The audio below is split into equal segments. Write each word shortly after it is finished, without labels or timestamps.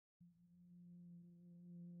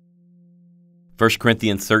1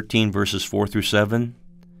 Corinthians 13, verses 4 through 7.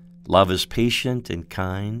 Love is patient and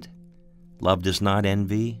kind. Love does not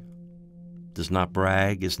envy, does not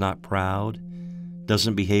brag, is not proud,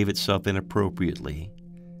 doesn't behave itself inappropriately,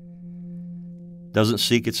 doesn't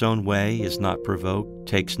seek its own way, is not provoked,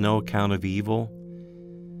 takes no account of evil.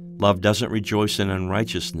 Love doesn't rejoice in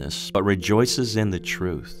unrighteousness, but rejoices in the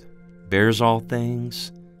truth, bears all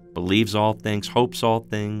things, believes all things, hopes all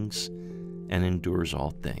things, and endures all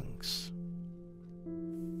things.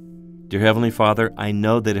 Dear Heavenly Father, I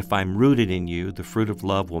know that if I'm rooted in you, the fruit of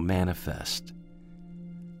love will manifest.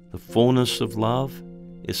 The fullness of love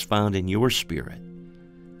is found in your Spirit.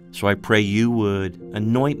 So I pray you would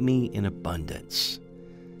anoint me in abundance.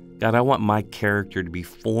 God, I want my character to be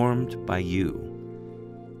formed by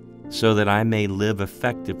you so that I may live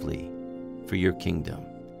effectively for your kingdom.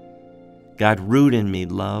 God, root in me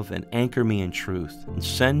love and anchor me in truth and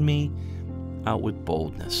send me out with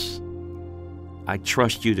boldness. I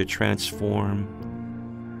trust you to transform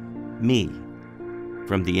me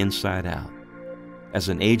from the inside out as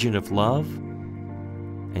an agent of love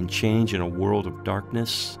and change in a world of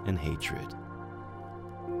darkness and hatred.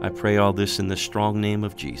 I pray all this in the strong name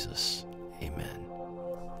of Jesus. Amen.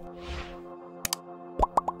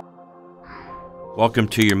 Welcome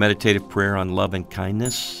to your meditative prayer on love and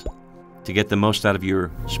kindness. To get the most out of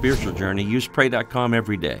your spiritual journey, use pray.com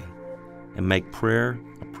every day and make prayer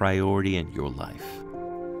a priority in your life.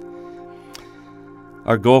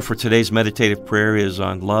 Our goal for today's meditative prayer is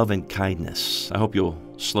on love and kindness. I hope you'll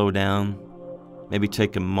slow down, maybe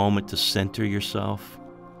take a moment to center yourself,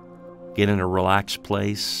 get in a relaxed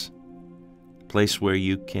place, a place where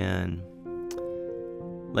you can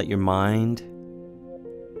let your mind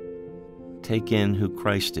take in who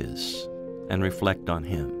Christ is and reflect on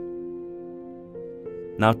Him.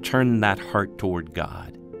 Now turn that heart toward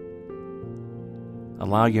God.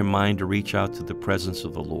 Allow your mind to reach out to the presence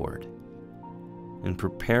of the Lord and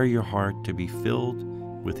prepare your heart to be filled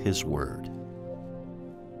with His Word.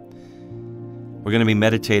 We're going to be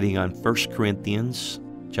meditating on 1 Corinthians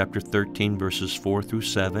chapter 13, verses 4 through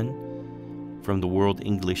 7 from the World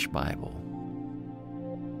English Bible.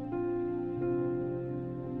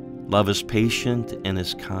 Love is patient and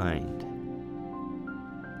is kind.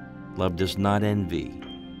 Love does not envy.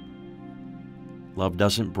 Love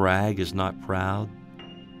doesn't brag, is not proud,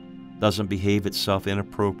 doesn't behave itself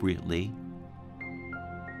inappropriately.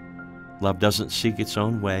 Love doesn't seek its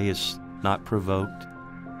own way, is not provoked,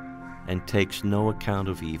 and takes no account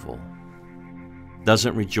of evil.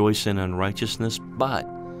 Doesn't rejoice in unrighteousness, but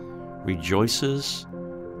rejoices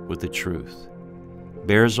with the truth.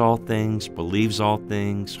 Bears all things, believes all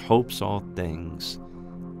things, hopes all things,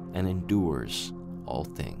 and endures all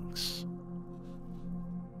things.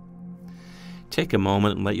 Take a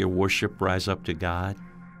moment and let your worship rise up to God.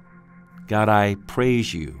 God, I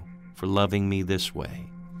praise you for loving me this way.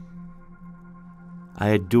 I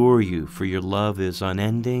adore you for your love is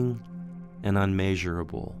unending and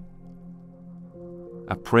unmeasurable.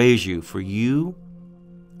 I praise you for you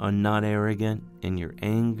are not arrogant and your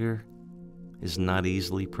anger is not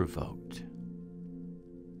easily provoked.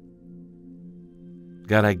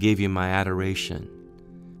 God, I give you my adoration,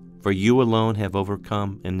 for you alone have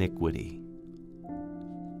overcome iniquity,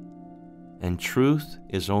 and truth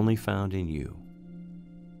is only found in you.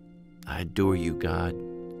 I adore you, God,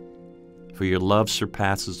 for your love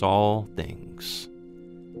surpasses all things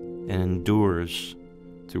and endures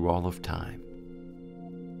through all of time.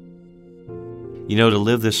 You know, to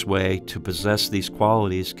live this way, to possess these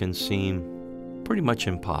qualities can seem pretty much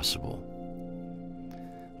impossible.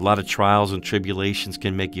 A lot of trials and tribulations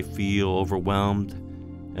can make you feel overwhelmed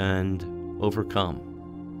and overcome.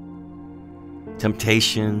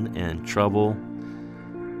 Temptation and trouble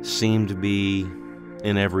seem to be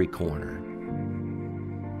in every corner.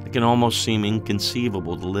 It can almost seem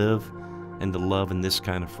inconceivable to live and to love in this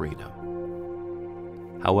kind of freedom.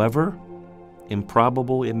 However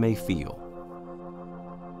improbable it may feel,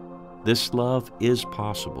 this love is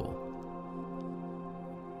possible.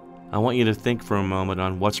 I want you to think for a moment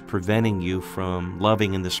on what's preventing you from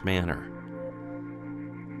loving in this manner.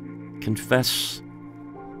 Confess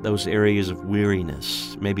those areas of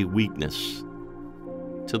weariness, maybe weakness,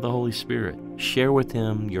 to the Holy Spirit. Share with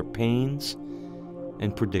Him your pains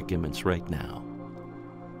and predicaments right now.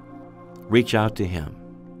 Reach out to Him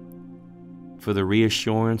for the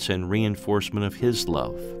reassurance and reinforcement of His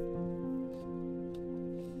love.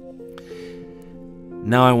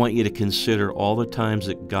 Now I want you to consider all the times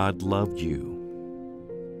that God loved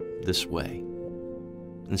you this way,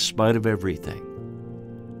 in spite of everything,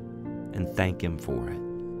 and thank Him for it.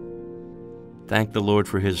 Thank the Lord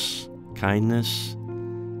for His kindness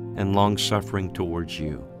and long-suffering towards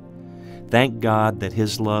you. Thank God that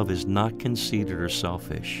His love is not conceited or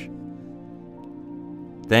selfish.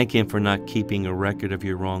 Thank Him for not keeping a record of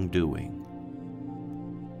your wrongdoing.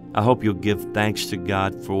 I hope you'll give thanks to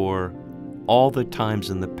God for all the times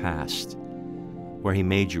in the past where He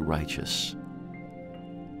made you righteous.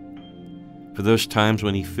 For those times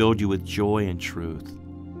when He filled you with joy and truth.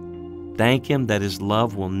 Thank Him that His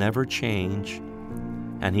love will never change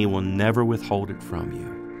and He will never withhold it from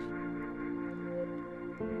you.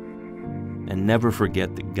 And never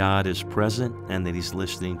forget that God is present and that He's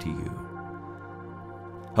listening to you.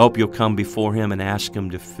 I hope you'll come before Him and ask Him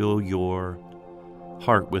to fill your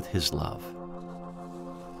heart with His love,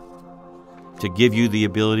 to give you the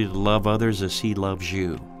ability to love others as He loves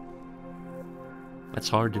you. That's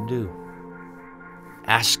hard to do.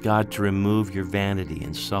 Ask God to remove your vanity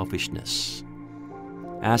and selfishness.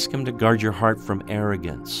 Ask Him to guard your heart from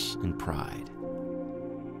arrogance and pride.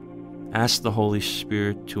 Ask the Holy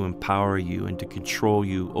Spirit to empower you and to control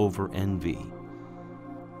you over envy,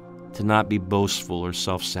 to not be boastful or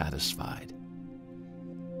self-satisfied.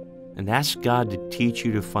 And ask God to teach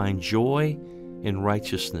you to find joy in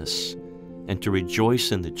righteousness and to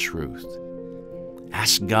rejoice in the truth.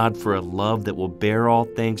 Ask God for a love that will bear all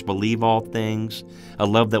things, believe all things, a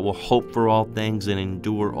love that will hope for all things and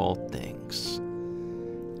endure all things.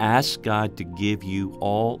 Ask God to give you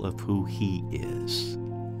all of who He is.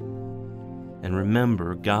 And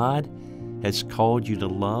remember, God has called you to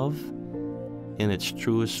love in its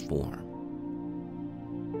truest form.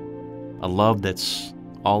 A love that's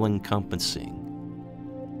all-encompassing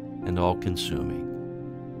and all-consuming.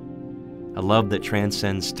 A love that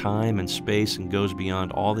transcends time and space and goes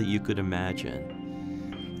beyond all that you could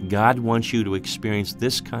imagine. God wants you to experience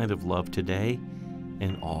this kind of love today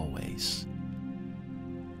and always.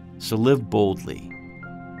 So live boldly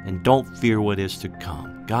and don't fear what is to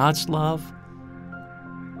come. God's love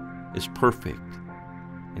is perfect,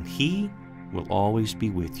 and He will always be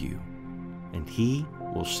with you, and He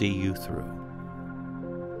will see you through.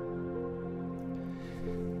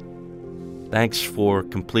 Thanks for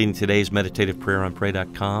completing today's meditative prayer on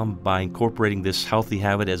pray.com. By incorporating this healthy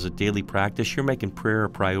habit as a daily practice, you're making prayer a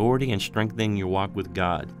priority and strengthening your walk with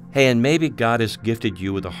God. Hey, and maybe God has gifted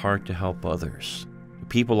you with a heart to help others.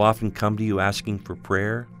 People often come to you asking for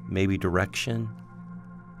prayer, maybe direction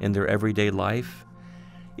in their everyday life.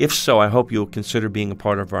 If so, I hope you'll consider being a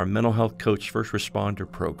part of our Mental Health Coach First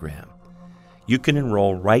Responder program. You can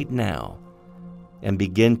enroll right now and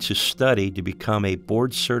begin to study to become a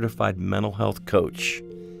board-certified mental health coach.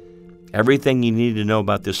 Everything you need to know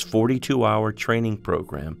about this 42-hour training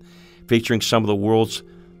program, featuring some of the world's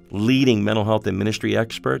leading mental health and ministry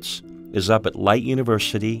experts, is up at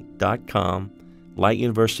lightuniversity.com,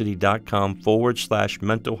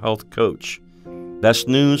 lightuniversity.com/mental health coach. Best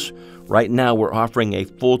news, right now we're offering a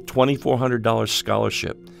full $2,400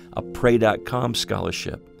 scholarship, a pray.com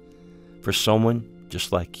scholarship, for someone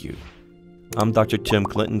just like you. I'm Dr. Tim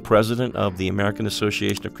Clinton, president of the American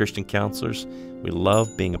Association of Christian Counselors. We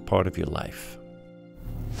love being a part of your life.